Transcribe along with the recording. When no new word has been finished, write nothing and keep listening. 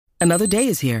Another day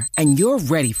is here, and you're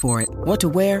ready for it. What to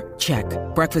wear? Check.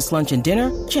 Breakfast, lunch, and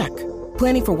dinner? Check.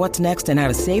 Planning for what's next and how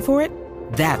to save for it?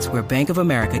 That's where Bank of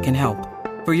America can help.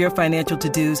 For your financial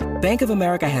to-dos, Bank of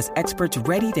America has experts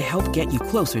ready to help get you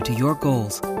closer to your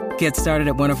goals. Get started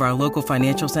at one of our local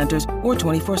financial centers or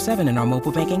 24/7 in our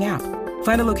mobile banking app.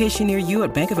 Find a location near you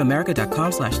at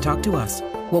bankofamerica.com/talktous.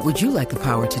 What would you like the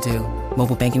power to do?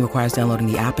 Mobile banking requires downloading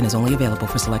the app and is only available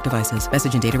for select devices.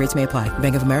 Message and data rates may apply.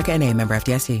 Bank of America N.A., member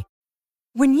FDIC.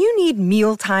 When you need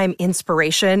mealtime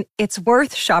inspiration, it's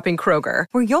worth shopping Kroger,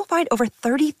 where you'll find over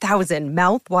 30,000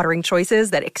 mouth-watering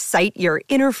choices that excite your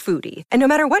inner foodie. And no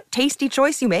matter what tasty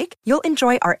choice you make, you'll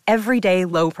enjoy our everyday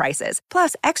low prices,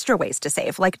 plus extra ways to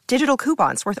save, like digital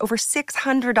coupons worth over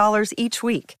 $600 each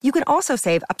week. You can also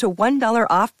save up to $1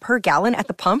 off per gallon at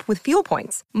the pump with fuel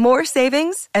points. More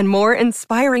savings and more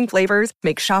inspiring flavors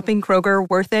make shopping Kroger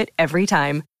worth it every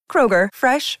time. Kroger,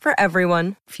 fresh for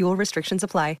everyone. Fuel restrictions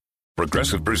apply.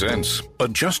 Progressive presents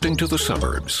Adjusting to the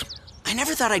Suburbs. I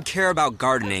never thought I'd care about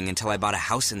gardening until I bought a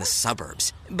house in the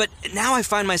suburbs. But now I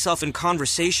find myself in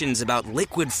conversations about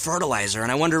liquid fertilizer,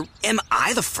 and I wonder, am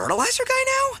I the fertilizer guy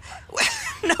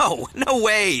now? No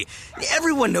way.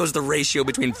 Everyone knows the ratio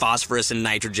between phosphorus and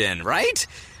nitrogen, right?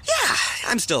 Yeah,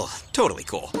 I'm still totally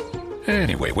cool.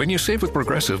 Anyway, when you save with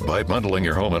Progressive by bundling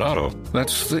your home and auto,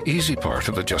 that's the easy part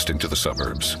of adjusting to the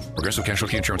suburbs. Progressive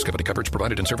Casualty Insurance Company coverage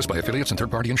provided and serviced by affiliates and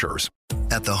third-party insurers.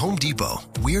 At the Home Depot,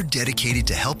 we're dedicated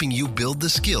to helping you build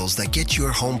the skills that get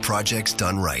your home projects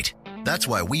done right. That's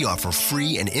why we offer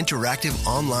free and interactive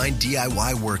online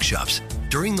DIY workshops.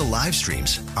 During the live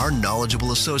streams, our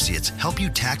knowledgeable associates help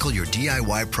you tackle your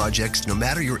DIY projects no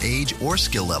matter your age or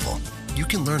skill level. You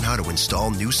can learn how to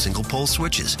install new single-pole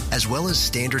switches, as well as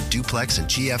standard duplex and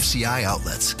GFCI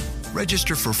outlets.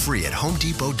 Register for free at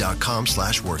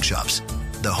homedepot.com/workshops.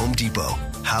 The Home Depot,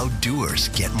 how doers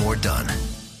get more done.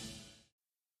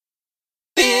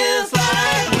 Feels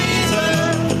like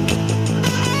Weezer.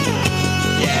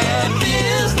 Yeah, it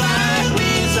feels like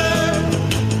Weezer.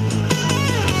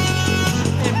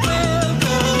 It will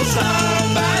go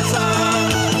song by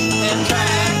song and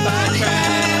track by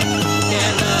track.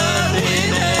 And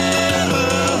nothing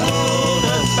ever hold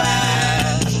us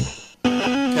back.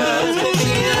 'Cause it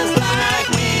feels like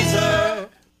Weezer.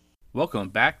 Welcome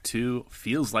back to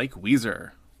Feels Like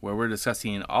Weezer, where we're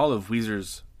discussing all of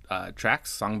Weezer's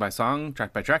tracks, song by song,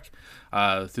 track by track,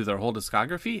 through their whole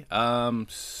discography.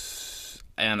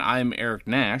 And I'm Eric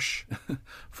Nash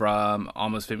from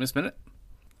Almost Famous Minute.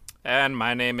 And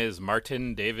my name is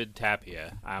Martin David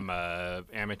Tapia. I'm a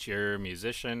amateur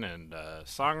musician and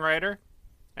songwriter.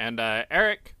 And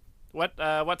Eric, what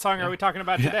song are we talking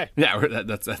about today? Yeah,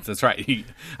 that's right.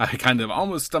 I kind of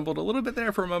almost stumbled a little bit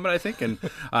there for a moment, I think. And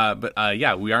but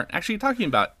we aren't actually talking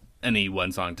about any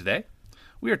one song today.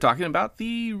 We are talking about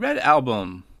the Red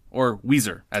Album, or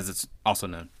Weezer, as it's also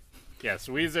known. Yes,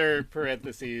 Weezer,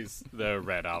 parentheses, the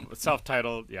Red Album.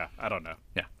 Self-titled, yeah, I don't know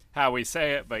how we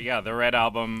say it, but yeah, the Red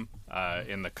Album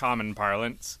in the common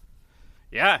parlance.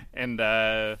 Yeah, and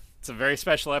it's a very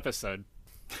special episode.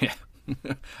 Yeah.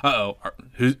 Uh-oh.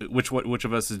 Which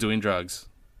of us is doing drugs?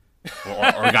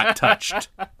 Or got touched?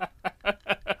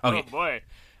 Okay. Oh, boy.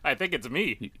 I think it's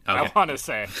me, Okay. I want to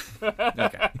say.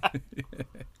 Okay.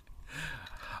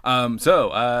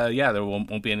 There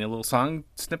won't be any little song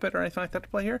snippet or anything like that to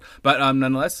play here. But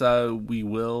nonetheless, we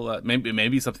will,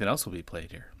 maybe something else will be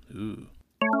played here. Ooh.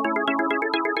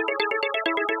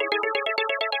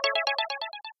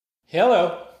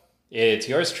 Hello, it's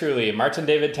yours truly, Martin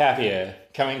David Tapia,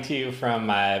 coming to you from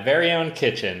my very own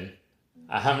kitchen.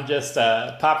 I'm just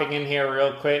popping in here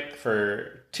real quick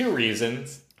for two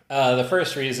reasons. The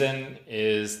first reason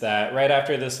is that right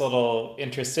after this little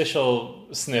interstitial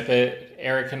snippet,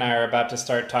 Eric and I are about to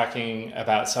start talking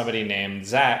about somebody named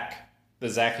Zach. The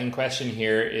Zach in question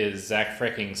here is Zach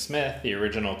fricking Smith, the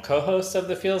original co-host of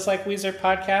the Feels Like Weezer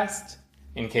podcast,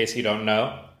 in case you don't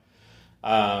know.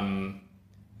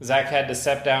 Zach had to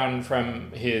step down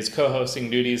from his co-hosting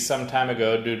duties some time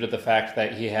ago due to the fact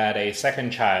that he had a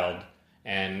second child,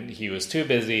 and he was too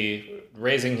busy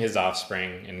raising his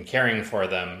offspring and caring for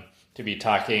them to be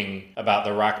talking about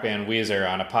the rock band Weezer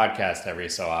on a podcast every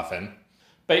so often.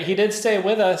 But he did stay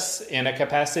with us in a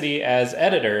capacity as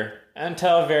editor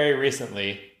until very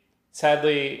recently.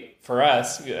 Sadly for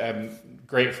us,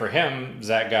 great for him,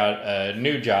 Zach got a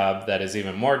new job that is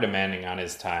even more demanding on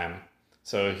his time.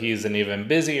 So he's an even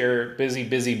busier,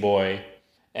 busy boy.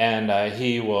 And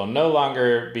he will no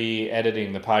longer be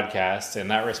editing the podcast, and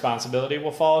that responsibility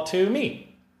will fall to me.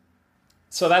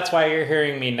 So that's why you're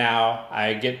hearing me now.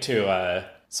 I get to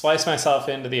splice myself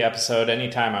into the episode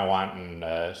anytime I want and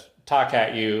talk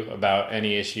at you about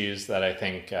any issues that I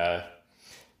think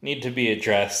need to be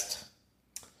addressed.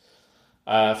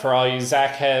 For all you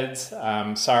Zach heads,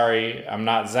 I'm sorry, I'm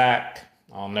not Zach.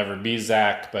 I'll never be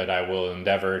Zach, but I will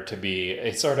endeavor to be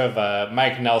a sort of a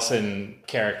Mike Nelson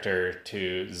character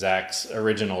to Zach's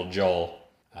original Joel.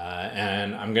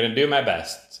 And I'm going to do my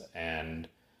best. And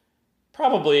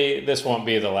probably this won't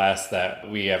be the last that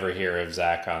we ever hear of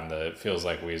Zach on the Feels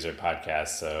Like Weezer podcast.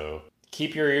 So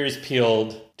keep your ears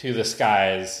peeled to the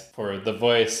skies for the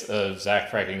voice of Zach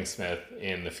Franking-Smith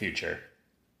in the future.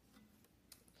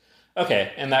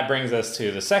 Okay, and that brings us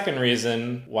to the second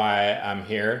reason why I'm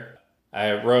here.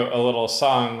 I wrote a little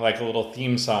song, like a little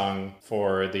theme song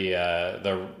for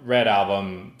the Red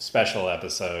Album special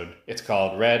episode. It's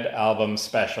called Red Album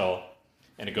Special,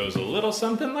 and it goes a little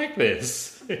something like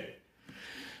this.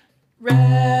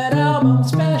 Red Album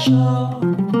Special.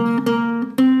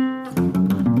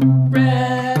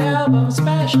 Red Album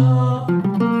Special.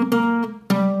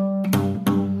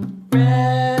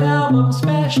 Red Album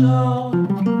Special.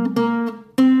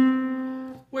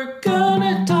 We're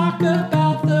gonna talk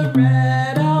about the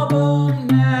Red Album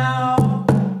now.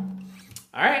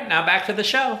 All right, now back to the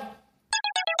show.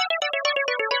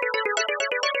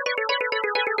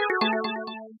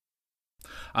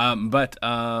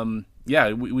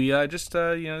 Yeah, we just,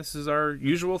 this is our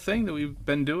usual thing that we've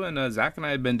been doing, Zach and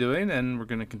I have been doing, and we're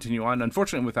going to continue on.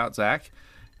 Unfortunately, without Zach,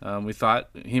 we thought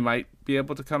he might be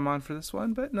able to come on for this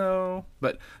one, but no.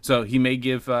 So he may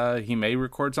he may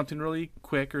record something really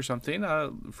quick or something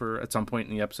for at some point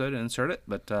in the episode and insert it,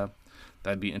 but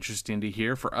that'd be interesting to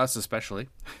hear for us, especially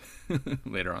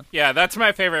later on. Yeah, that's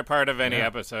my favorite part of any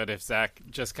episode, if Zach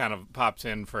just kind of pops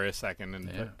in for a second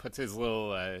and puts his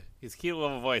little, his cute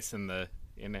little voice in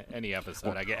any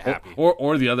episode. I get happy.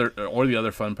 Or the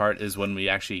other fun part is when we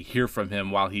actually hear from him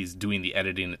while he's doing the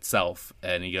editing itself,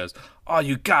 and he goes, "Oh,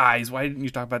 you guys, why didn't you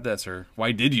talk about this?" Or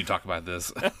 "Why did you talk about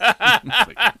this?"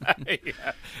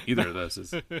 Either of those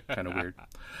is kind of weird.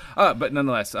 But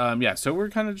nonetheless, so we're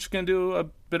kind of just going to do a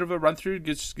bit of a run through,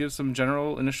 just give some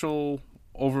general initial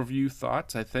overview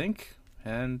thoughts, I think,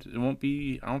 and I don't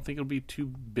think it'll be too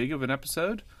big of an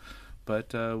episode.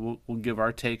 But we'll give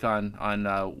our take on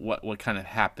what kind of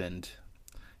happened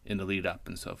in the lead up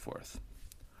and so forth.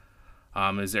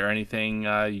 Is there anything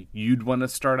you'd want to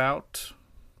start out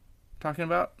talking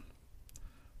about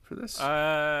for this?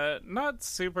 Not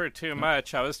super too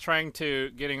much. I was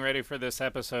getting ready for this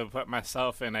episode, put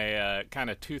myself in a kind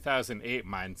of 2008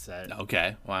 mindset.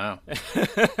 Okay, wow.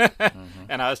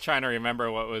 And I was trying to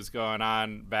remember what was going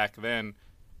on back then.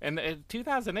 And in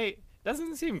 2008...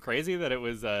 doesn't it seem crazy that it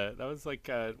was that was like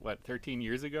 13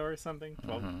 years ago or something?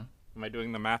 12? Mm-hmm. Am I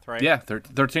doing the math right? Yeah,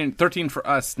 13 for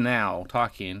us now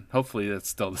talking. Hopefully that's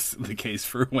still the case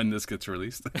for when this gets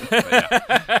released.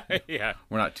 Yeah,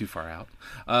 we're not too far out.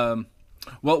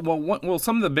 Well,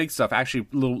 some of the big stuff, actually,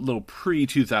 little pre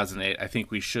 2008, I think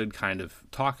we should kind of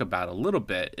talk about a little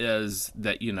bit. Is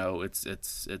that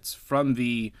it's from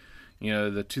the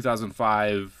the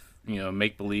 2005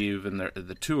 Make Believe and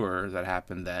the tour that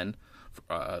happened then.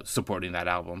 Supporting that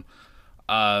album,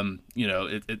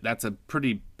 that's a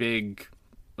pretty big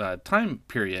time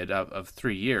period of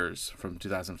 3 years from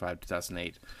 2005 to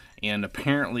 2008, and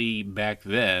apparently back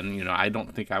then, I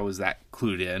don't think I was that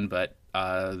clued in, but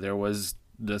there was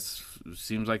this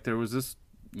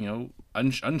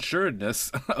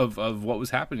unsuredness of what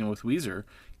was happening with Weezer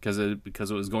because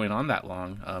it was going on that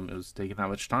long. It was taking that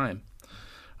much time.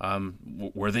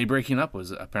 Were they breaking up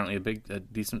was apparently a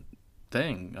decent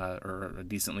thing, or a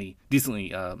decently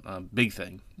big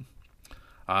thing.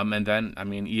 And then, I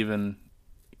mean, even,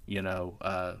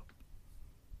 whether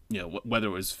it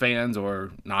was fans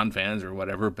or non-fans or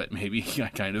whatever, but maybe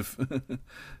kind of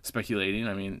speculating.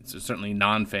 I mean, certainly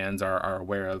non-fans are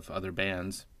aware of other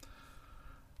bands,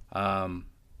 and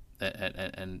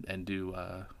do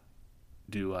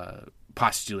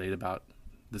postulate about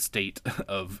the state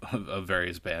of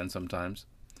various bands sometimes.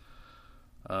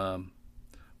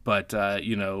 But there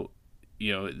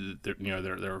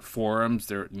are forums.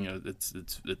 There,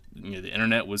 the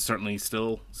internet was certainly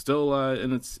still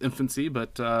in its infancy,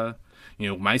 but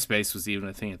MySpace was even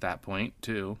a thing at that point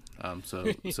too.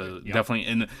 So yep. Definitely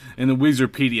in the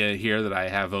Weezerpedia here that I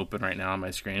have open right now on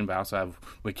my screen, but I also have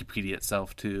Wikipedia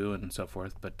itself too, and so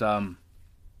forth. But I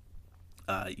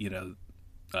know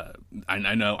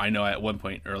at one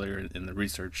point earlier in the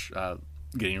research.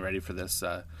 Getting ready for this,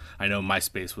 I know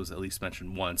MySpace was at least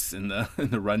mentioned once in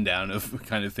the rundown of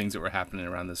kind of things that were happening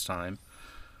around this time.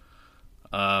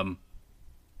 And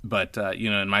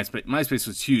MySpace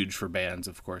was huge for bands,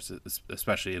 of course,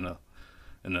 especially in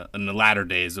in the latter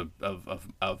days of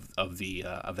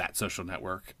that social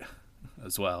network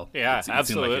as well. Yeah,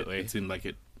 absolutely. It seemed like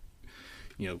it,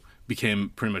 became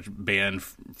pretty much band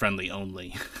friendly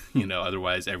only.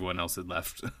 Otherwise everyone else had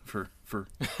left for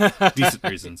decent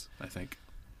reasons, I think.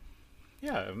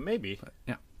 Yeah, maybe.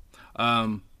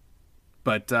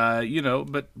 But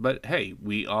hey,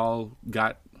 we all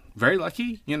got very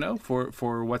lucky,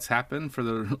 for what's happened for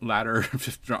the latter,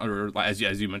 or as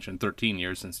you mentioned, 13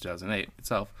 years since 2008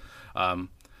 itself.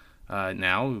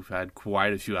 Now we've had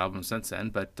quite a few albums since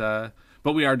then, but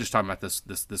we are just talking about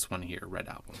this one here, Red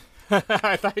Album.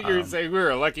 I thought you were saying we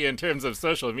were lucky in terms of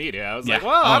social media. I was like,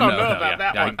 well, I don't know about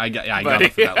that one. I got off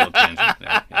of that little tangent.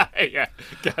 Yeah,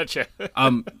 gotcha.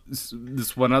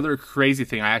 This one other crazy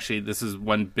thing. This is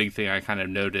one big thing I kind of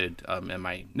noted in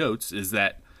my notes is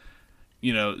that,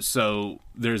 so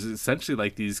there's essentially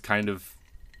like these kind of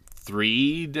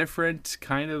 3 different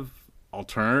kind of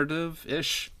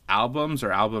alternative-ish albums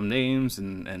or album names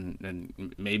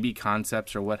and maybe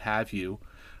concepts or what have you.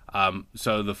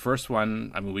 So the first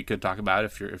one, we could talk about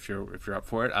if you're up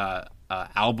for it.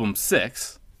 Album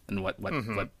 6 and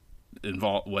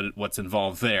what's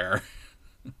involved there.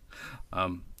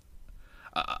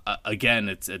 Again,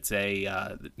 it's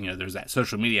a there's that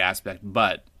social media aspect,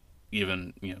 but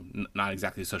even not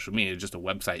exactly social media, just a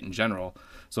website in general.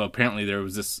 So apparently there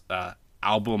was this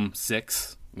Album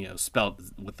 6, spelled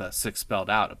with a 6 spelled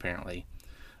out apparently.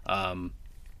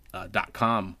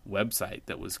 .com website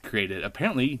that was created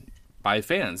apparently by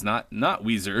fans, not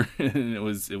Weezer. it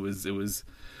was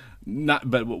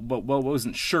not, but what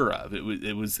wasn't sure of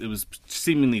it was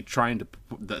seemingly trying to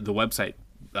the website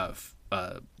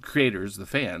creators, the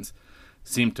fans,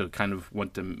 seemed to kind of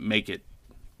want to make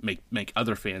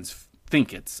other fans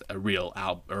think it's a real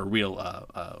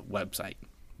website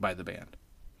by the band.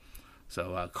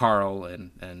 So Carl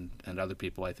and other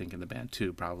people, I think, in the band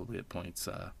too, probably at points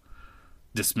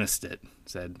dismissed it.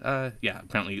 Said,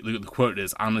 apparently the quote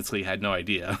is, honestly had no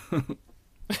idea,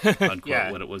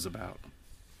 unquote, what it was about.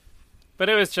 But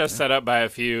it was just set up by a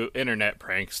few internet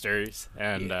pranksters,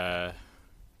 and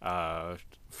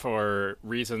for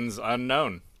reasons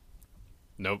unknown.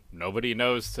 Nobody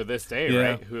knows to this day,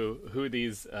 right, who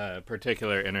these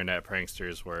particular internet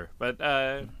pranksters were. But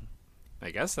I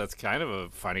guess that's kind of a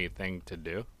funny thing to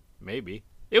do. Maybe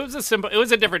it was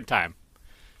a different time.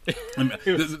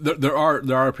 There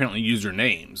are apparently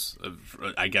usernames,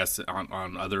 I guess,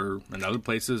 on other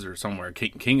places or somewhere.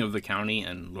 King of the County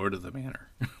and Lord of the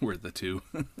Manor were the two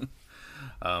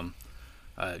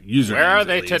usernames. Where are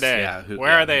they least. today? Yeah,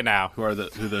 Where are they now? Who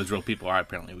those real people are?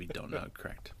 Apparently, we don't know.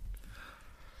 Correct.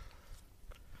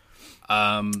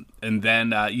 And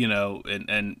then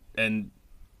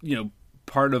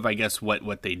part of, I guess,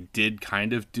 what they did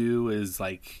kind of do is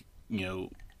like,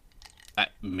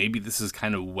 maybe this is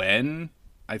kind of when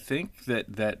I think that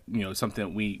something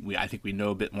that we I think we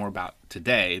know a bit more about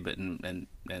today, but and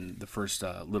the first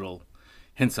little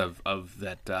hints of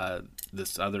that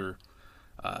this other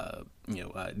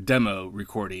demo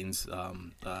recordings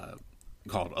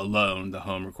called Alone, the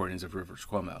home recordings of Rivers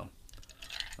Cuomo.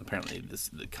 Apparently this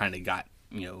kind of got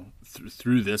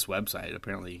through this website,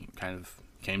 apparently kind of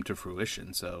came to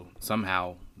fruition. So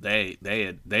somehow they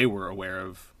were aware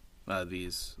of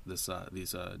these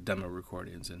demo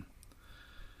recordings, and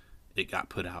it got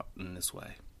put out in this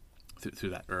way through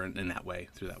that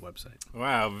website.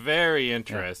 Wow, very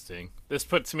interesting. Yeah. This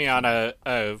puts me on a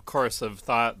course of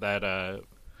thought that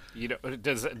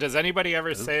does anybody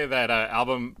ever say that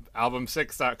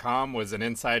album6.com was an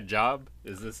inside job?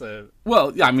 Is this a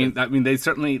well? Yeah, I mean they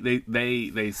certainly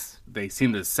they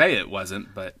seem to say it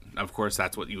wasn't, but of course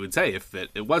that's what you would say if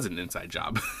it was an inside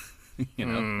job.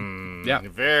 Yeah,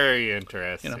 very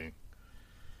interesting.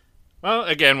 Well,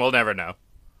 again, we'll never know,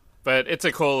 but it's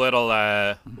a cool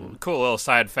little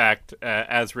side fact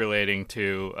as relating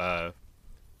to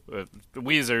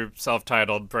Weezer,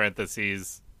 self-titled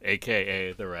parentheses,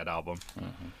 aka the Red Album.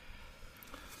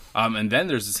 And then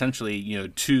there's essentially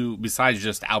two, besides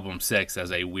just Album 6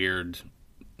 as a weird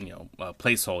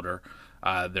placeholder.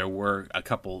 There were a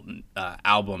couple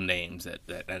album names that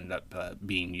ended up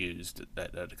being used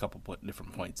at a couple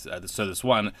different points. So this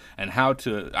one, and how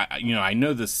to, I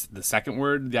know the second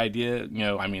word, the idea,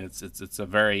 it's a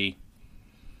very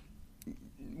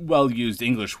well used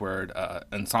English word,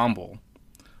 ensemble,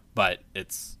 but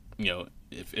it's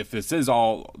if this is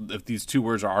all, if these two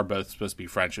words are both supposed to be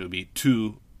French, it would be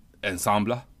tout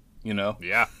ensemble.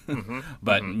 Yeah.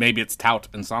 But maybe it's tout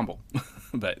ensemble.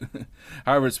 But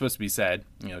however it's supposed to be said,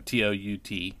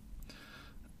 TOUT,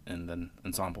 and then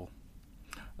ensemble.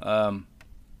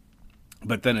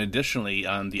 But then additionally,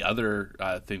 the other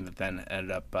thing that then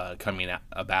ended up coming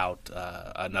about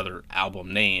another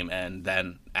album name, and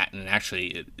actually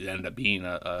it ended up being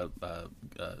a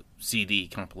CD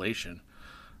compilation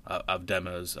of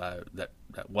demos that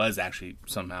was actually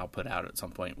somehow put out at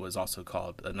some point, was also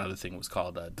called, another thing was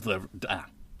called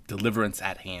Deliverance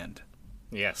at Hand.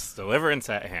 Yes, Deliverance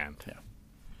at Hand. Yeah.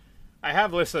 I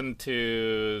have listened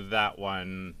to that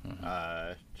one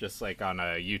just like on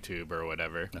a YouTube or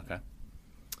whatever. Okay.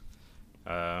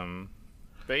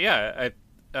 But yeah,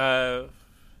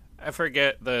 I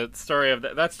forget the story of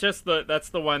that. That's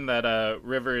the one that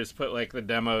Rivers put like the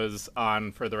demos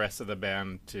on for the rest of the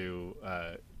band to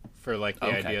for like the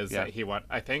ideas that he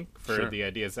the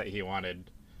ideas that he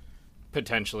wanted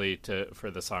potentially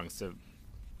for the songs to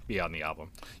be on the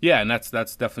album. Yeah, and that's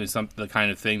definitely the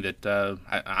kind of thing that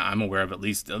I'm aware of. At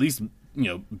least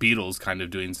Beatles kind of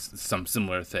doing some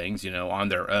similar things, on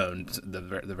their own. The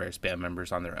various band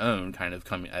members on their own, kind of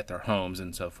coming at their homes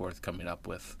and so forth, coming up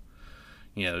with,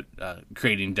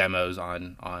 creating demos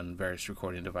on various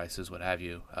recording devices, what have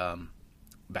you.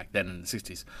 Back then in the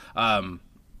 '60s,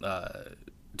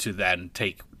 to then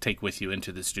take with you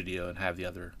into the studio and have the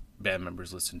other band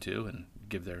members listen to and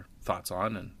give their thoughts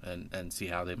on and see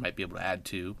how they might be able to add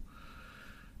to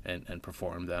and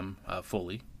perform them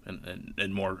fully.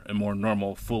 And more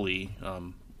normal, fully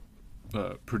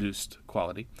produced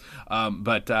quality,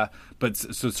 but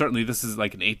so certainly this is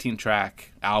like an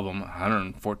 18-track album,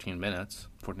 14 and a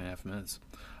half minutes,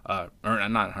 or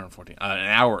not 114, an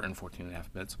hour and 14 and a half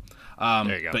minutes.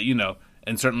 There you go. But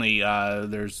and certainly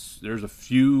there's a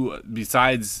few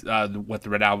besides what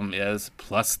the Red Album is,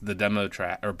 plus the demo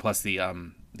track, or plus the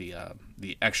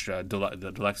extra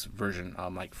the deluxe version,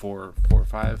 like four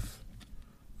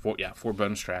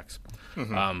bonus tracks.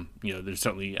 Mm-hmm. There's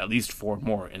certainly at least 4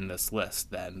 more in this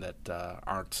list that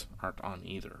aren't on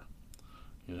either.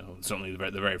 Certainly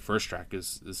the very first track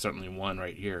is certainly one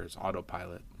right here, is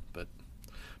Autopilot. But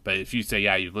if you say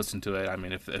you've listened to it, I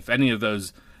mean, if any of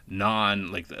those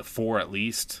like the 4 at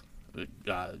least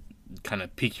kind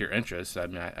of pique your interest, I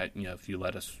mean, if you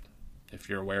if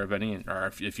you're aware of any,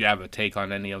 or if you have a take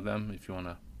on any of them, if you want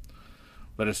to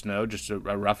let us know, just a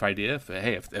rough idea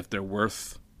if they're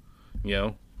worth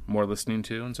more listening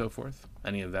to and so forth,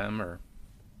 any of them, or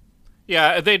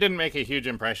they didn't make a huge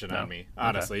impression on me,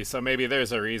 honestly. Okay. So maybe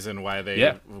there's a reason why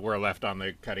they were left on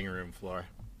the cutting room floor,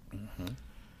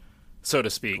 so to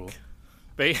speak. Cool.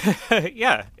 But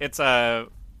it's I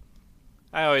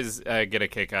always get a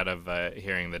kick out of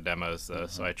hearing the demos, though,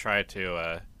 so I try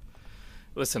to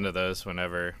listen to those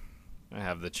whenever I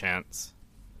have the chance.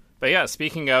 But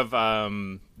speaking of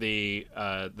the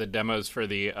demos for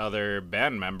the other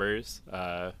band members,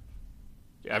 I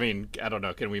mean, I don't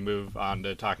know. Can we move on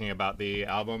to talking about the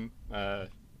album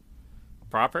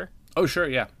proper? Oh, sure,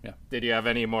 yeah. Did you have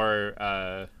any more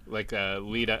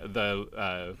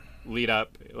lead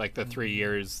up, like the 3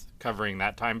 years covering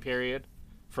that time period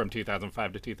from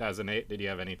 2005 to 2008? Did you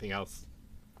have anything else?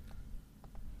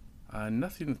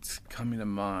 Nothing that's coming to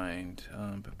mind.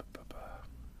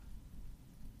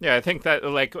 Yeah, I think that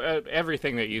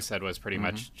everything that you said was pretty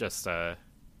much just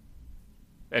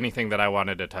anything that I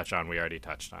wanted to touch on, we already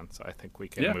touched on. So I think we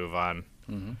can move on.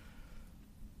 Mm-hmm.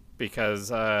 Because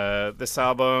this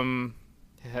album,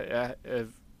 I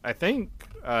think,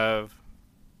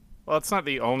 it's not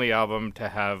the only album to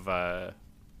have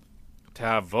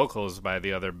vocals by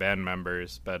the other band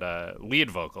members, but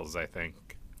lead vocals, I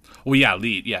think. Well, yeah,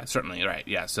 lead, yeah, certainly, right,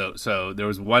 yeah. So there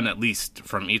was one at least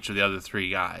from each of the other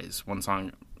 3 guys, one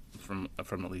song from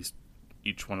at least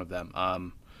each one of them,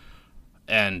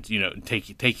 and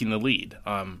taking the lead,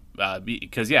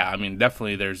 because I mean,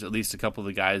 definitely there's at least a couple of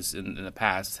the guys in the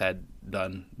past had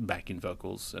done backing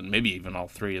vocals, and maybe even all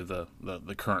 3 of the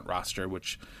current roster,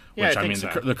 which I mean, so.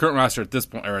 the current roster at this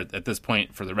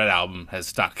point for the Red Album has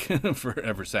stuck for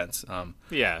ever since.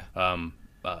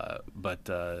 But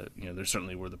there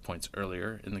certainly were the points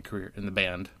earlier in the career in the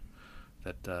band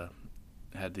that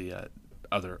had the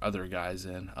other guys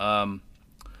in.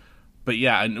 But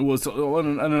and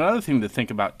another thing to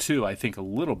think about too, I think a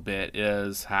little bit,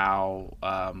 is how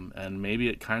and maybe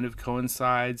it kind of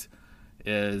coincides.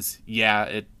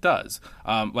 It does.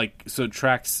 So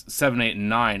tracks 7, 8, and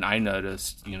 9, I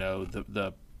noticed,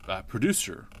 the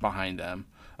producer behind them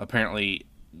apparently,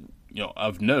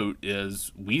 of note,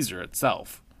 is Weezer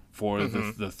itself for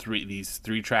these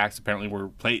 3 tracks. Apparently were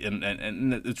played,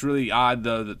 and it's really odd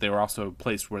though that they were also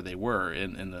placed where they were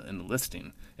in the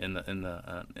listing in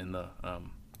the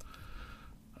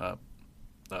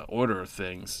order of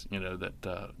things.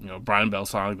 Brian Bell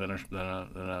song, then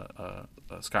a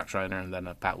Scott Schreiner, and then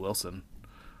a Pat Wilson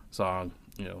song,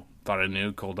 Thought I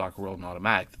Knew, Cold Dark World, and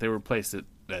Automatic, that they were placed at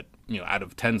out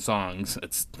of 10 songs,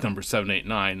 it's number 7, 8,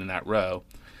 9 in that row,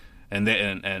 and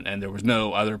there was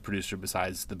no other producer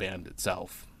besides the band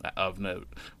itself of note.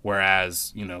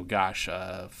 Whereas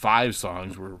 5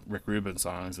 songs were Rick Rubin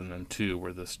songs, and then 2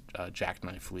 were this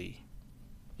Jackknife Lee.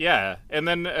 Yeah, and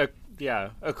then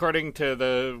according to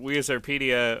the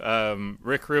Weezerpedia,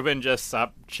 Rick Rubin just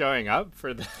stopped showing up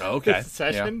for the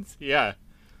sessions. Yeah,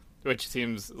 which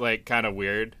seems like kind of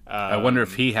weird. I wonder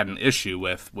if he had an issue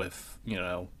with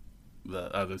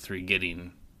the other 3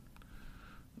 getting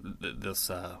this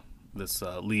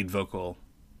lead vocal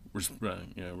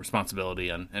responsibility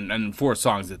and 4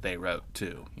 songs that they wrote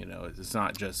too. It's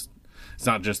not just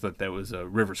that there was a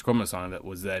Rivers Cuomo song that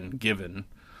was then given.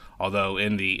 Although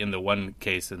in the one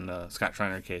case, in the Scott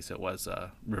Schreiner case, it was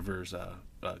Rivers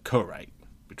co-write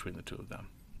between the 2 of them.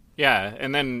 Yeah,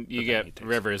 and then you get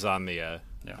Rivers on the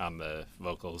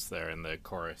vocals there in the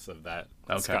chorus of that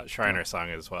Scott Schreiner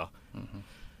song as well. Mm-hmm.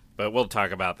 But we'll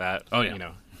talk about that. Oh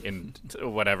yeah. In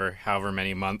however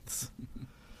many months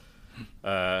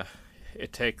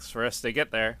it takes for us to get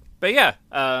there. But yeah,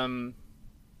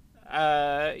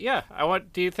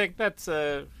 do you think that's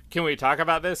can we talk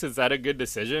about this? Is that a good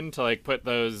decision to put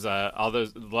those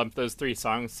lump those 3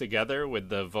 songs together with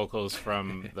the vocals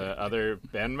from the other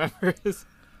band members?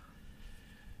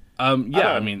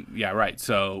 Right.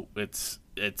 So it's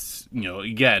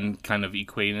again kind of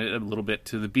equating it a little bit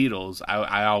to the Beatles.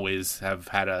 I always have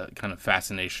had a kind of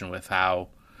fascination with how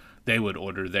they would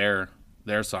order their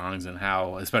songs, and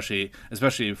how especially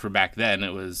for back then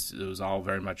it was all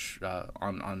very much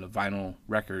on the vinyl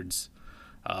records.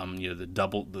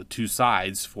 The 2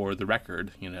 sides for the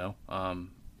record,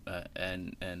 and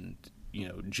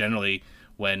generally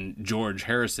when George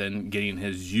Harrison getting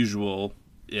his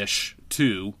usual-ish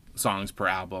 2 songs per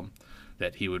album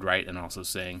that he would write and also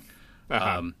sing,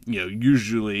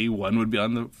 usually one would be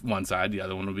on the one side, the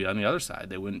other one would be on the other side.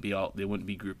 They wouldn't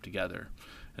be grouped together,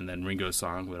 and then Ringo's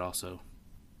song would also,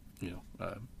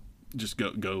 just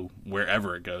go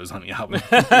wherever it goes on the album.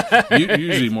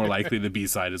 Usually more likely the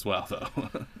B-side as well, though.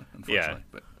 Unfortunately.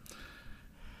 Yeah.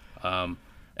 But,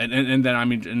 and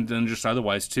then just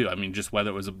otherwise too. I mean, just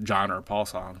whether it was a John or a Paul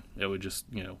song, it would just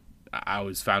I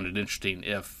always found it interesting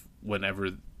if whenever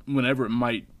it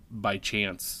might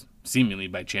seemingly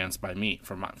by chance by me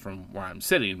from where I'm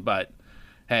sitting, but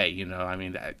hey,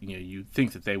 you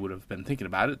think that they would have been thinking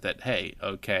about it, that, hey,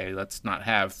 okay, let's not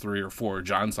have 3 or 4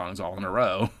 John songs all in a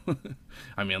row.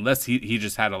 I mean, unless he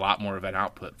just had a lot more of an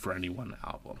output for any one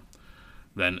album,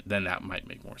 then that might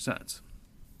make more sense.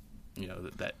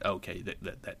 Okay,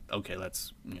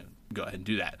 let's go ahead and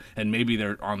do that. And maybe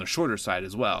they're on the shorter side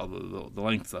as well. The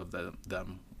length of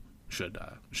them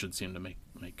should seem to make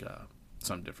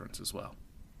some difference as well.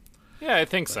 Yeah, I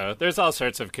think so. There's all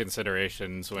sorts of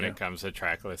considerations when it comes to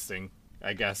track listing.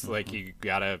 I guess, you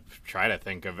gotta try to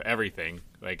think of everything,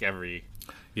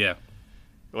 Yeah.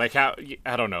 How,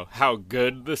 I don't know, how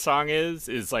good the song is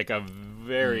a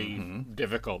very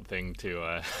difficult thing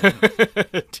to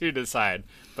to decide.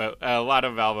 But a lot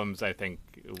of albums, I think,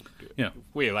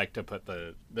 we like to put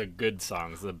the good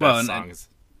songs, the best songs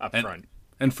up front.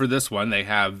 And for this one, they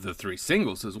have the 3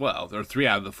 singles as well. There are 3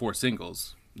 out of the 4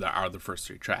 singles that are the first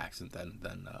 3 tracks, and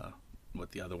then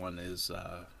what the other one is,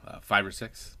 5 or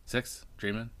 6,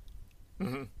 Dreamin',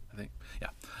 I think,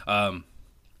 yeah.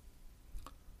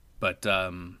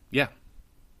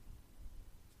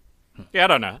 Yeah, I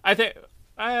don't know. I think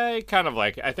I kind of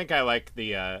like. I think I like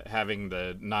the having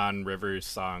the non-Rivers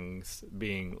songs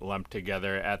being lumped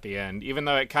together at the end, even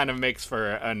though it kind of makes for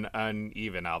an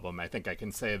uneven album. I think I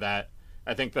can say that.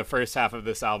 I think the first half of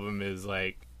this album is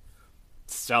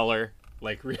stellar.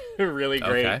 Really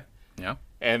great. Okay. Yeah.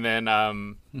 And then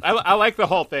I like the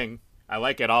whole thing. I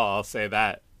like it all. I'll say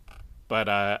that. But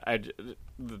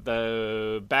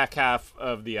the back half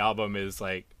of the album is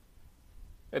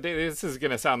this is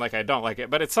gonna sound like I don't like it,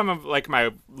 but it's some of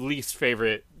my least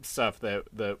favorite stuff that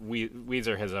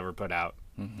Weezer has ever put out.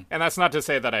 Mm-hmm. And that's not to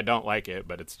say that I don't like it,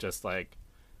 but it's just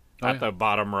at the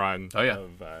bottom rung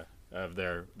of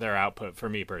their output for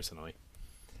me personally.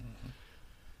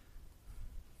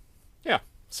 Yeah.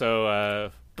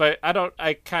 So, but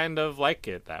I kind of like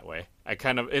it that way.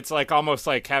 It's almost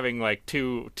like having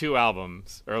two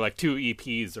albums or 2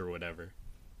 EPs or whatever.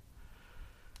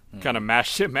 Kind of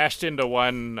mashed into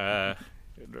one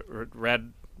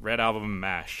red album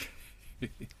mash.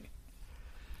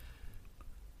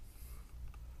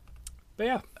 But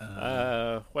yeah,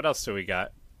 what else do we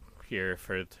got here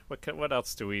for what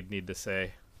else do we need to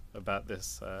say about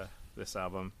this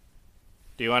album?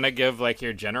 Do you want to give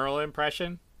your general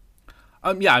impression?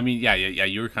 Yeah, I mean, yeah.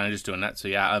 You were kind of just doing that, so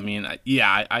yeah. I mean,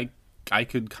 I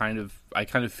could kind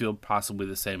of feel possibly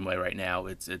the same way right now.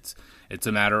 It's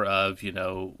a matter of, you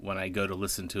know, when I go to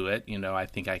listen to it, you know, I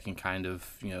think I can kind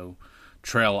of, you know,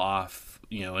 trail off,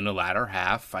 you know, in the latter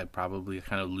half. I probably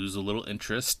kind of lose a little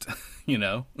interest, you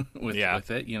know, with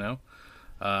it, you know.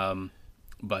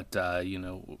 But you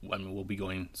know, I mean, we'll be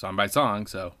going song by song,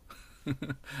 so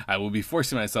I will be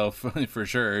forcing myself for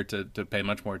sure to pay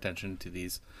much more attention to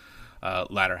these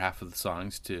latter half of the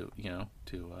songs to, you know,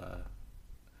 to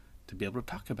be able to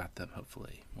talk about them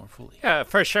hopefully more fully. Yeah,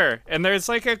 for sure. And there's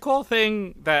like a cool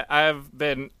thing that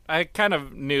I kind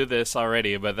of knew this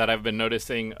already, but that I've been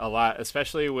noticing a lot,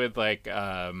 especially with like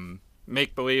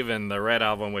Make Believe and the Red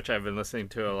album, which I've been listening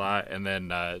to a lot, and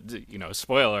then you know,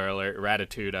 spoiler alert,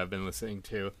 Ratitude I've been listening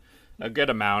to a good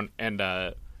amount. And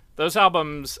those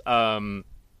albums,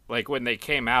 like when they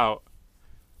came out,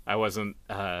 I wasn't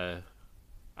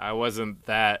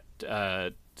that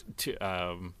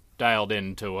dialed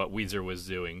into what Weezer was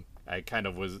doing. I kind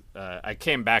of was. I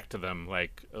came back to them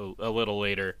like a little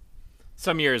later,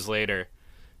 some years later.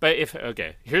 But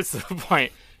here's the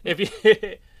point: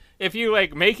 if you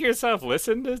like make yourself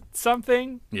listen to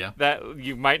something that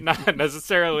you might not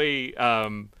necessarily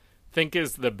think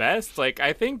is the best, like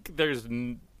I think there's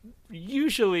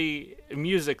usually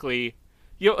musically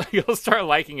you'll start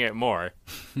liking it more.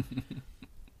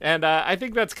 And I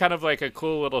think that's kind of like a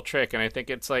cool little trick, and I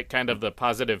think it's like kind of the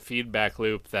positive feedback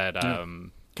loop that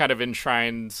kind of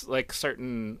enshrines like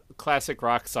certain classic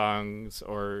rock songs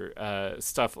or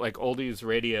stuff like oldies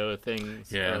radio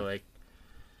things, or like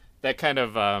that kind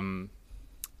of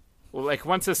like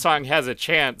once a song has a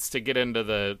chance to get into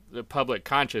the public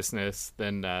consciousness,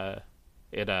 then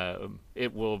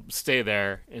it will stay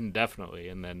there indefinitely,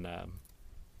 and then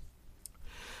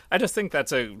I just think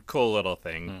that's a cool little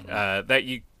thing that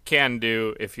you can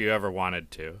do if you ever wanted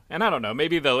to. And I don't know,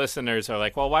 maybe the listeners are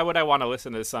like, well, why would I want to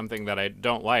listen to something that I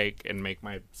don't like and make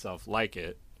myself like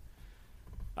it?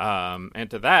 And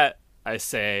to that, I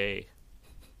say,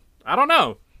 I don't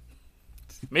know.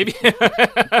 Maybe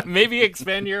maybe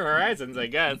expand your horizons, I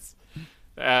guess,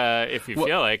 if you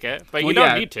feel like it. But you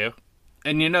don't need to.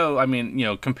 And, you know, I mean, you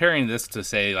know, comparing this to,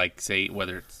 say,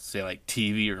 whether it's, say, like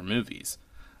TV or movies,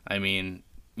 I mean,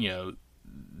 you know,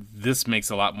 this makes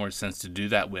a lot more sense to do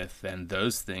that with than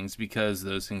those things, because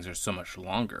those things are so much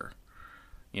longer.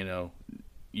 You know,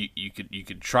 you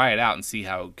could try it out and see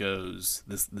how it goes.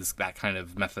 That kind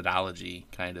of methodology,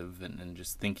 kind of, and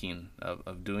just thinking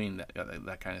of doing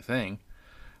that kind of thing,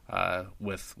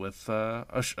 with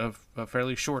a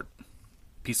fairly short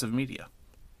piece of media.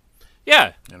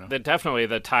 Yeah, you know? Definitely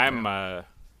the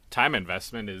time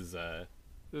investment is.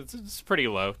 It's pretty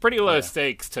low. Pretty low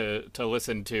stakes to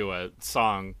listen to a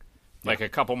song like a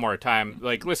couple more times.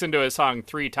 Like listen to a song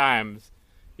 3 times,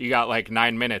 you got like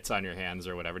 9 minutes on your hands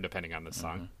or whatever, depending on the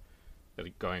song.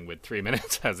 Going with 3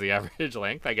 minutes as the average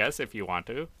length, I guess, if you want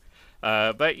to.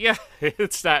 But yeah,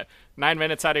 it's not 9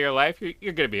 minutes out of your life.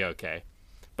 You're gonna be okay.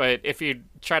 But if you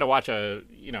try to watch a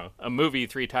movie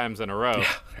 3 times in a row,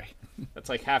 that's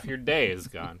like half your day is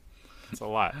gone. It's a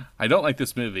lot. I don't like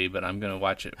this movie, but I'm going to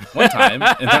watch it one time,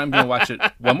 and then I'm going to watch it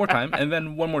one more time, and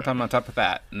then one more time on top of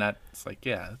that. And that's like,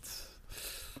 it's...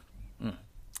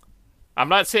 I'm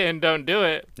not saying don't do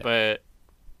it, but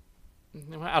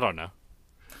I don't know.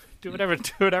 Do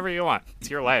whatever you want. It's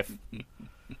your life.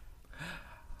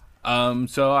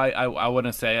 So I want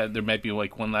to say there might be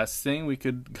like one last thing we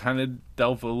could kind of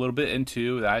delve a little bit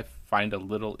into that I find a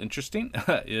little interesting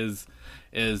is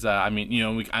I mean, you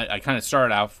know, I kind of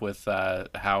started off with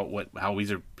how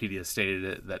Weezerpedia stated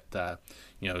it, that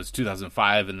you know, it was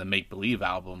 2005 and the Make Believe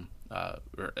album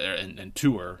and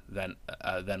tour then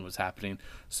was happening.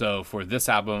 So for this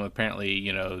album, apparently,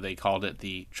 you know, they called it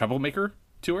the Troublemaker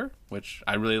Tour, which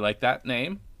I really like that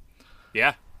name.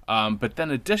 Yeah. But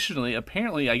then additionally,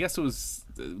 apparently, I guess it was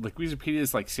like Weezerpedia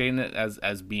is like saying it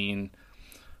as being,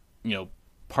 you know,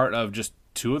 part of just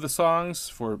 2 of the songs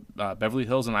for Beverly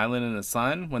Hills and Island in the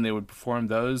Sun when they would perform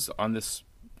those on this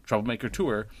Troublemaker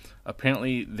tour.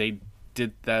 Apparently, they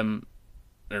did them,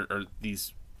 or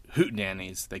these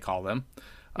hootenannies, they call them,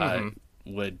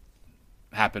 would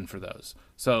happen for those.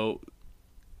 So,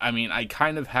 I mean, I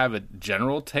kind of have a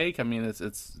general take. I mean,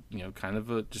 it's you know, kind of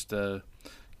a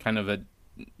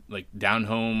like down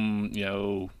home, you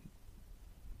know,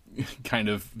 kind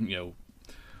of, you know,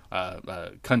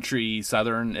 country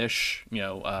southern-ish, you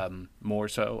know, more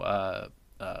so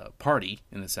party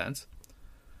in a sense.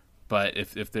 But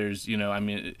if there's, you know, I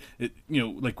mean, it, you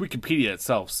know, like Wikipedia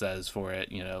itself says for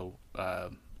it, you know,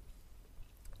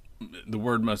 the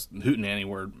hootenanny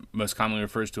word most commonly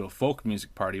refers to a folk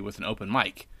music party with an open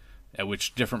mic. at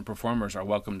which different performers are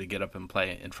welcome to get up and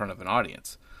play in front of an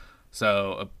audience.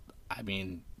 So,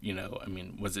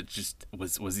 was it just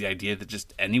was the idea that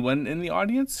just anyone in the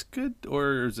audience could,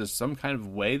 or is there some kind of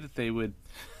way that they would?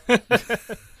 I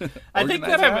think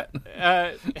that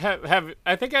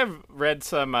I think I've read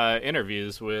some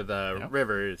interviews with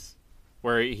Rivers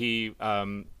where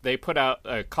they put out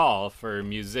a call for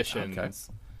musicians,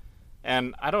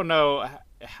 and I don't know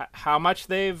how much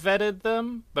they vetted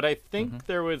them, but I think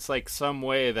there was like some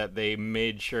way that they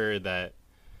made sure that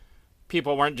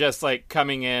people weren't just like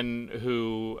coming in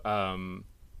who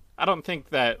I don't think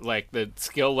that like the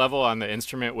skill level on the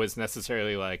instrument was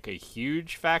necessarily like a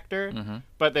huge factor,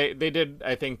 but they did,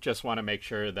 I think, just want to make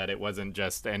sure that it wasn't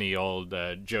just any old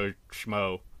Joe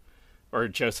Schmo or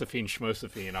Josephine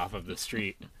Schmosephine off of the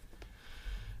street.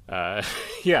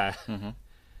 Yeah.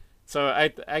 So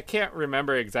I can't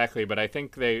remember exactly, but I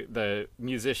think the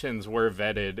musicians were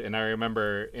vetted, and I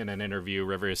remember in an interview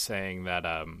Rivers saying that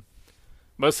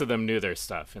most of them knew their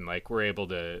stuff and like were able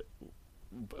to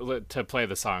play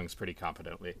the songs pretty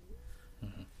competently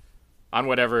on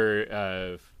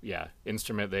whatever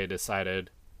instrument they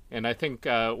decided. And I think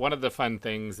one of the fun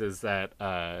things is that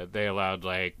they allowed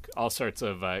like all sorts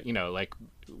of like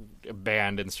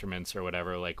band instruments or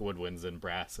whatever, like woodwinds and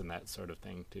brass and that sort of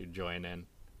thing, to join in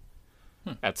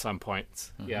at some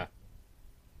points. Yeah.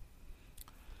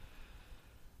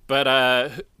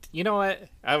 But you know what?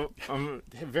 I'm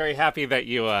very happy that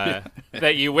you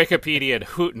that you Wikipedia'd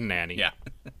Hootenanny. Yeah.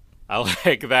 I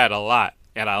like that a lot,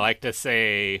 and I like to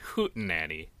say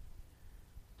Hootenanny.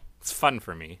 It's fun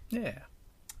for me. Yeah.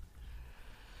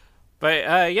 But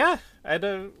I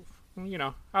don't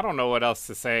know what else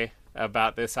to say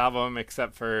about this album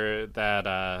except for that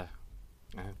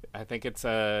I think it's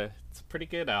a pretty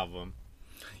good album.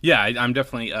 Yeah, I'm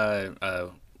definitely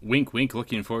wink wink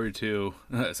looking forward to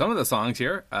some of the songs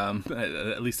here,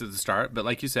 at least at the start. But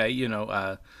like you say,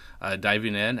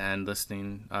 diving in and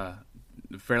listening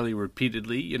fairly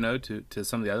repeatedly, to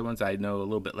some of the other ones I know a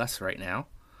little bit less right now.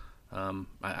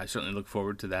 I certainly look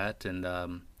forward to that, and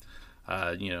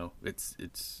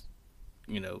it's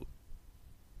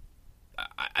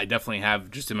I definitely have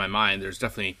just in my mind. There's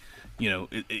definitely,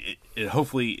 it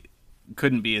hopefully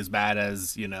couldn't be as bad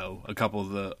as a couple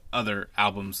of the other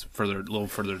albums a little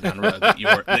further down the road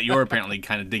that you're apparently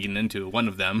kind of digging into. One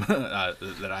of them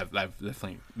that I've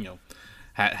definitely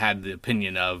had the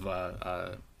opinion of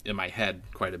in my head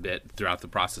quite a bit throughout the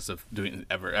process of doing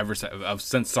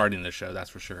since starting the show. That's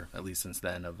for sure. At least since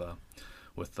then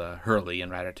with Hurley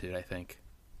and Ratitude, I think.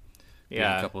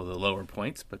 Yeah, a couple of the lower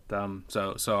points, but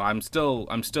so I'm still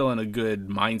in a good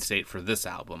mind state for this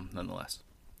album nonetheless.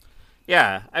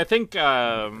 Yeah, I think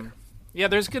there's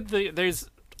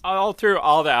all through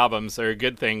all the albums there are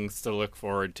good things to look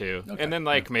forward to, and then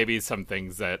maybe some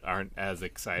things that aren't as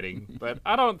exciting. But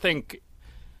I don't think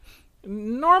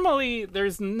normally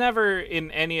there's never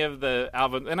in any of the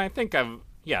albums, and I think I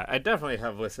definitely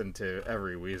have listened to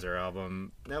every Weezer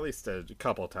album at least a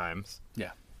couple times.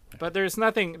 Yeah. But there's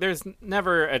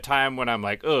never a time when I'm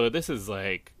like, oh, this is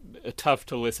like tough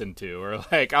to listen to, or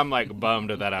like I'm like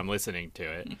bummed that I'm listening to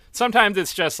it. Sometimes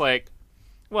it's just like,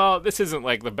 well, this isn't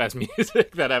like the best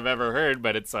music that I've ever heard,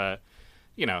 but it's I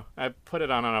put it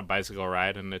on a bicycle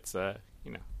ride, and it's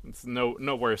it's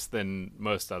no worse than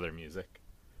most other music,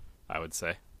 I would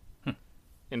say.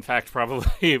 In fact,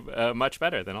 probably much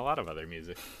better than a lot of other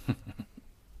music.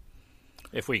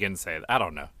 If we can say that. I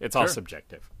don't know. It's all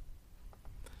subjective.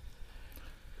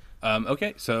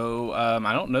 Okay, so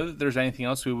I don't know that there's anything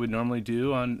else we would normally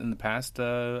do in the past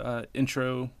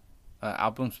intro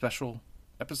album special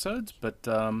episodes, but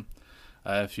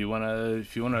if you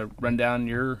wanna run down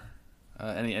your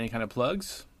any kind of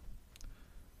plugs.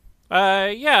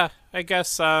 I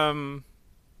guess I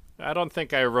don't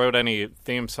think I wrote any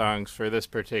theme songs for this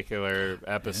particular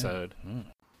episode. Yeah.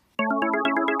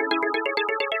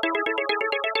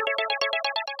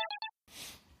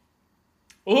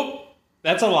 Oop.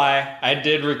 That's a lie. I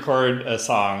did record a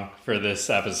song for this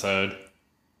episode.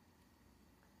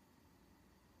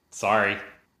 Sorry.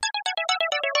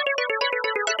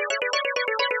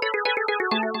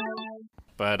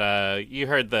 But you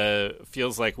heard the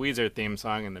Feels Like Weezer theme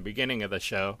song in the beginning of the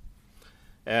show.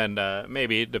 And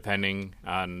maybe, depending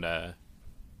on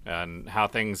how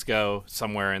things go,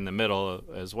 somewhere in the middle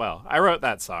as well. I wrote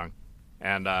that song.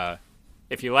 And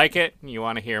if you like it and you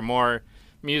want to hear more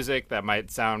music that might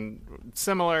sound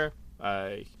similar,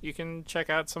 you can check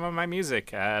out some of my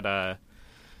music at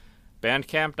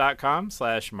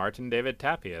bandcamp.com/Martin David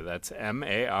Tapia. That's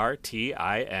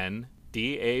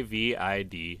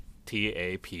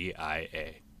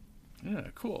MartinDavidTapia. Yeah,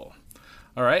 cool.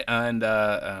 All right, and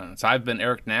so I've been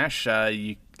Eric Nash.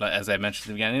 As I mentioned at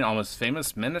the beginning, Almost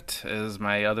Famous Minute is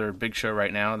my other big show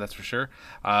right now, that's for sure.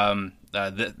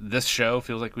 This show,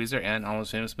 Feels Like Weezer, and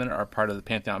Almost Famous Minute are part of the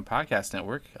Pantheon Podcast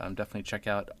Network. Definitely check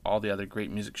out all the other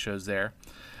great music shows there.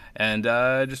 And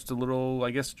just a little,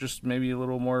 I guess, just maybe a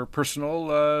little more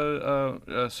personal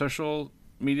social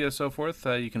media, so forth.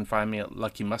 You can find me at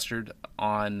Lucky Mustard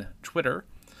on Twitter,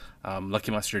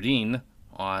 Lucky Mustardine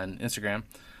on Instagram.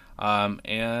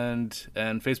 And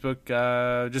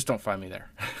Facebook, just don't find me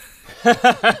there.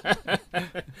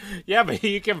 Yeah, but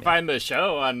you can find the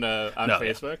show on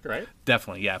Facebook, yeah. Right?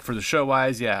 Definitely, yeah. For the show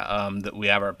wise, yeah. That we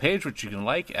have our page, which you can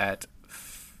like at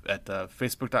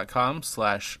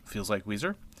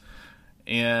facebook.com/feelslikeweezer.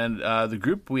 And the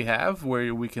group we have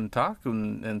where we can talk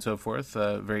and so forth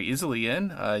very easily in,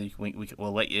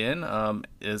 we'll let you in,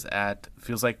 is at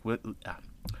Feels Like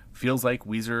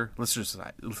Weezer Listener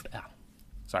Society.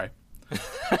 Sorry.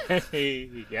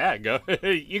 Yeah, go.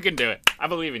 You can do it. I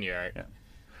believe in you, Eric. Yeah.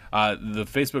 The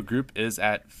Facebook group is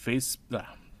at Feels Like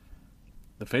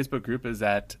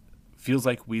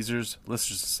Weezer's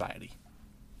Listener Society.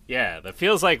 Yeah, the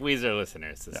Feels Like Weezer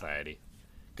Listener Society.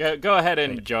 Yeah. Go ahead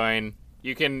and join.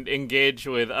 You can engage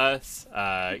with us,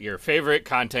 your favorite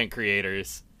content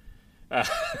creators.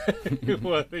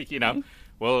 Well,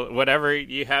 whatever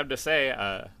you have to say,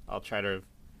 I'll try to.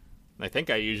 I think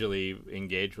I usually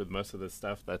engage with most of the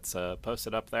stuff that's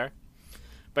posted up there.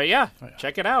 But yeah,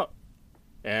 check it out.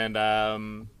 And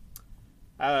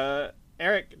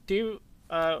Eric, do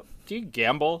you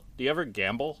gamble? Do you ever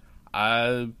gamble?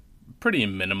 Pretty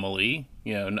minimally.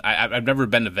 I've never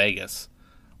been to Vegas.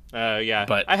 Yeah,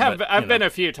 but I've been a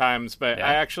few times, but yeah.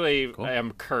 I actually Cool. I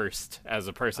am cursed as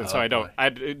a person, so I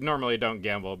normally don't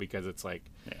gamble because it's like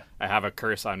I have a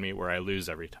curse on me where I lose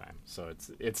every time. So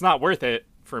it's not worth it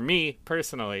for me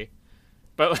personally.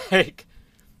 But like,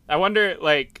 I wonder,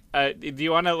 like, do you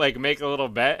want to like make a little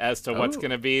bet as to what's going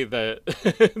to be the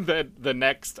the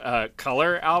next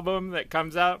Color album that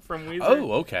comes out from Weezer?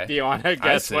 Oh, okay. Do you want to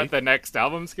guess what the next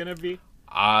album's going to be?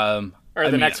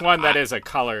 Next one that is a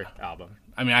Color album.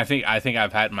 I mean, I think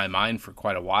I've had it in my mind for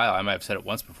quite a while. I might have said it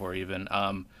once before, even.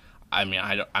 I'm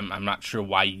not sure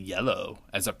why yellow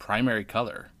as a primary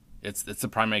color. It's the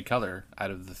primary color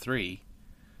out of the three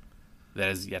that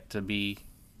is yet to be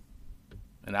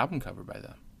an album cover by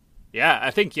them. Yeah,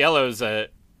 I think yellow's a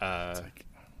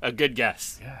good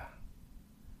guess. Yeah.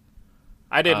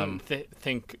 I didn't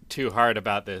think too hard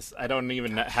about this. I don't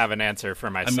even have an answer for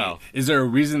myself. I mean, is there a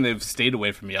reason they've stayed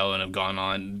away from yellow and have gone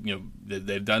on?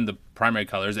 They've done the primary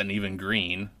colors and even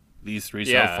green. These three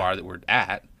so far that we're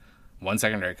at, one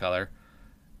secondary color,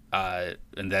 and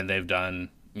then they've done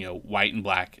white and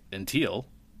black and teal.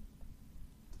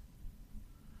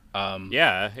 And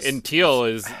teal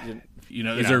is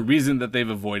is there a reason that they've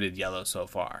avoided yellow so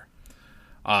far?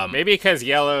 Maybe because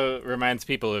yellow reminds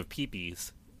people of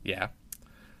peepees. Yeah.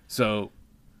 So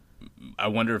I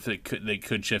wonder if they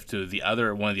could shift to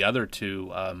one of the other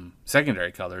two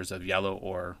secondary colors of yellow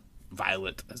or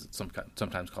violet, as it's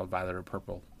sometimes called, violet or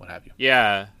purple, what have you.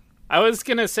 Yeah. I was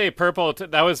going to say purple.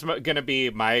 That was going to be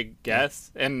my guess.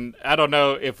 And I don't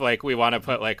know if like we want to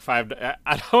put like $5.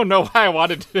 I don't know why I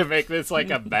wanted to make this like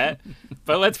a bet.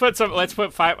 But let's put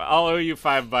 $5. I'll owe you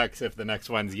 $5 if the next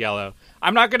one's yellow.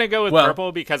 I'm not going to go with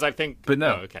purple because I think. But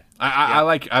no. Oh, okay. I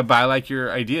like your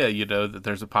idea, that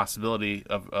there's a possibility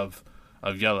of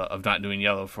yellow, of not doing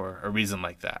yellow for a reason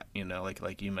like that,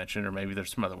 like you mentioned, or maybe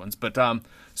there's some other ones. But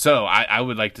so I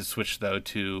would like to switch though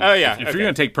to if you're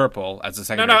going to take purple as a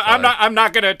secondary color. I'm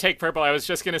not going to take purple. I was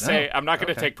just going to say I'm not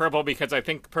going to take purple because I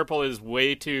think purple is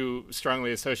way too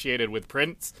strongly associated with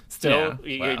Prince still,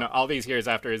 all these years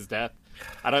after his death.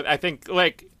 I think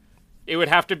like it would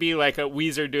have to be like a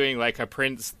Weezer doing like a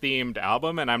Prince themed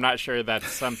album, and I'm not sure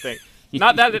that's something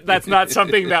that's not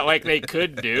something that like they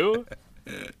could do.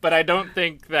 But I don't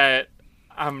think that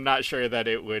I'm not sure that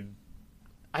it would.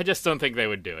 I just don't think they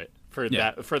would do it for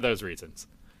those reasons.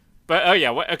 But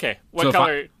what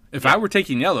color? If I were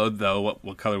taking yellow, though,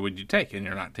 what color would you take? And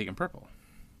you're not taking purple.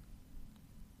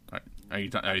 Are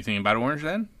you thinking about orange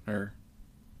then, or?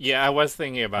 Yeah, I was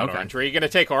thinking about orange. Were you going to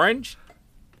take orange?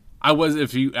 I was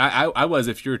if you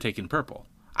were taking purple.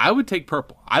 I would take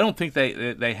purple. I don't think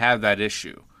they have that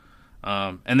issue.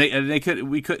 And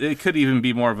it could even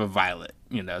be more of a violet.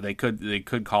 They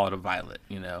could call it a violet.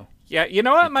 Yeah, you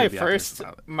know what? My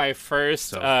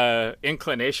first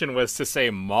inclination was to say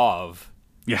mauve.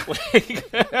 Yeah,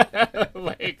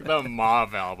 like the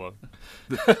Mauve album.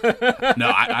 No,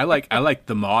 I like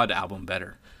the Maud album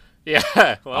better. Yeah,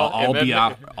 well, I'll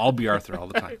be Arthur all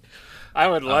the time. I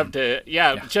would love to.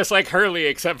 Yeah, just like Hurley,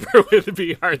 except for with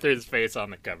B. Arthur's face on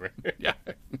the cover. Yeah.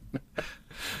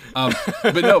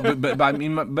 But I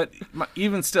mean,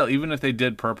 even still, even if they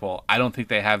did purple, I don't think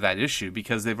they have that issue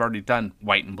because they've already done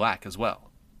white and black as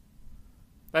well.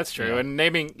 That's true. And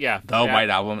naming, the White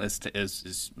Album is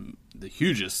the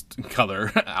hugest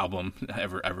color album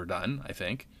ever done, I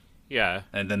think. Yeah.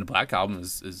 And then the Black Album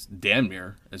is damn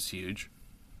near as huge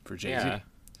for Jay-Z. Yeah.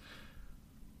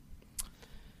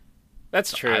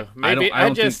 That's true. I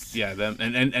don't think them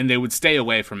and they would stay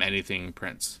away from anything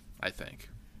Prince, I think.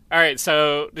 All right,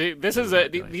 so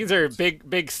these are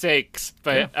big stakes,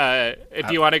 but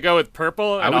do you want to go with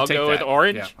purple and I'll go with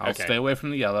orange? Yeah, I'll stay away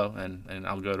from the yellow and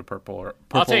I'll go to purple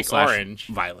I'll take orange,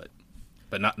 violet,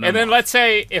 but not. And then let's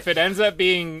say if it ends up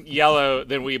being yellow,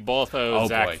 then we both owe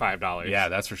Zach $5. Yeah,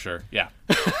 that's for sure. Yeah,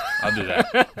 I'll do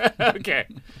that. Okay,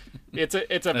 it's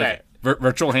a bet.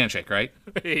 Virtual handshake, right?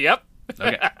 Yep.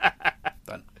 Okay,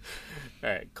 done. All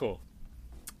right, cool.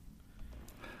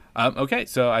 Okay,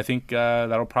 so I think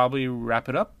that'll probably wrap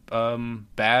it up.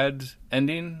 Bad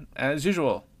ending as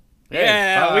usual. Hey,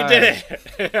 yeah, we did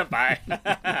it. Bye.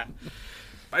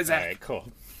 Bye, Zach. All right, cool.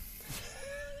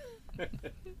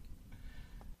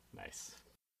 Nice.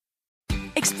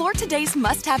 Explore today's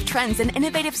must-have trends and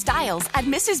innovative styles at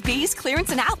Mrs. B's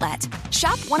Clearance and Outlet.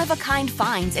 Shop one-of-a-kind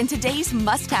finds in today's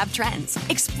must-have trends.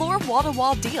 Explore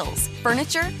wall-to-wall deals,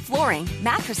 furniture, flooring,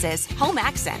 mattresses, home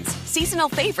accents, seasonal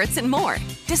favorites, and more.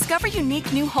 Discover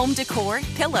unique new home decor,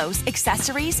 pillows,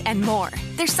 accessories, and more.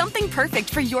 There's something perfect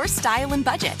for your style and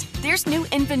budget. There's new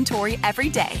inventory every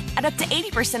day at up to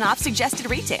 80% off suggested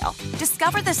retail.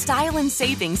 Discover the style and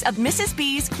savings of Mrs.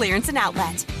 B's Clearance and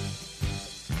Outlet.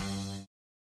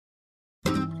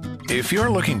 If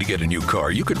you're looking to get a new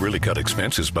car, you could really cut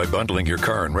expenses by bundling your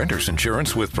car and renter's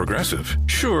insurance with Progressive.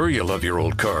 Sure, you love your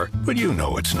old car, but you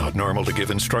know it's not normal to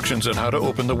give instructions on how to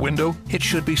open the window. It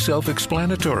should be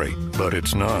self-explanatory, but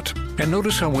it's not. And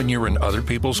notice how when you're in other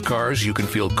people's cars, you can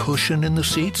feel cushion in the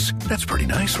seats? That's pretty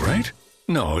nice, right?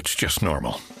 No, it's just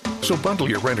normal. So bundle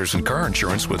your renter's and car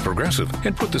insurance with Progressive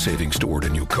and put the savings toward a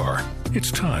new car.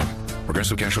 It's time.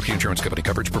 Progressive Casualty Insurance Company.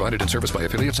 Coverage provided and serviced by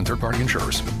affiliates and third-party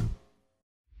insurers.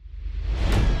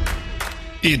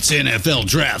 It's NFL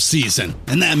draft season,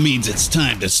 and that means it's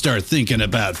time to start thinking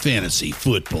about fantasy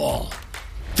football.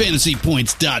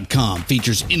 FantasyPoints.com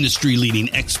features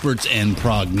industry-leading experts and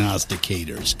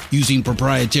prognosticators using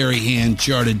proprietary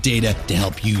hand-charted data to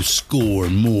help you score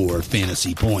more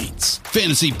fantasy points.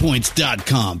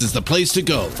 FantasyPoints.com is the place to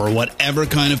go for whatever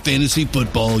kind of fantasy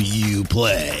football you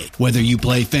play. Whether you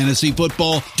play fantasy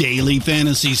football, daily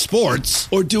fantasy sports,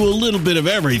 or do a little bit of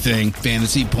everything,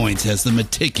 Fantasy Points has the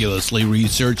meticulously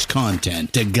researched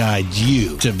content to guide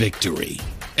you to victory.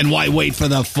 And why wait for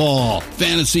the fall?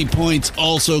 Fantasy Points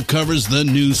also covers the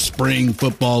new spring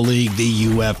football league, the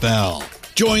UFL.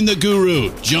 Join the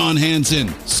guru, John Hansen,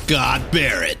 Scott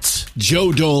Barrett,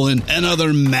 Joe Dolan, and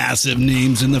other massive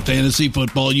names in the fantasy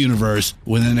football universe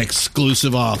with an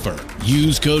exclusive offer.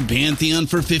 Use code Pantheon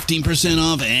for 15%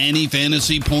 off any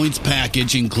Fantasy Points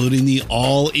package, including the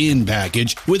all-in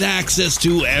package, with access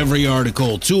to every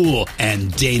article, tool,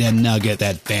 and data nugget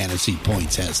that Fantasy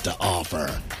Points has to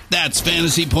offer. That's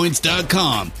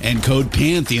FantasyPoints.com and code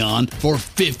Pantheon for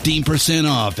 15%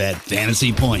 off at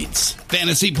Fantasy Points.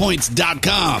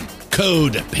 FantasyPoints.com,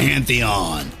 code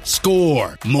Pantheon.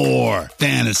 Score more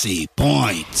fantasy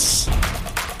points.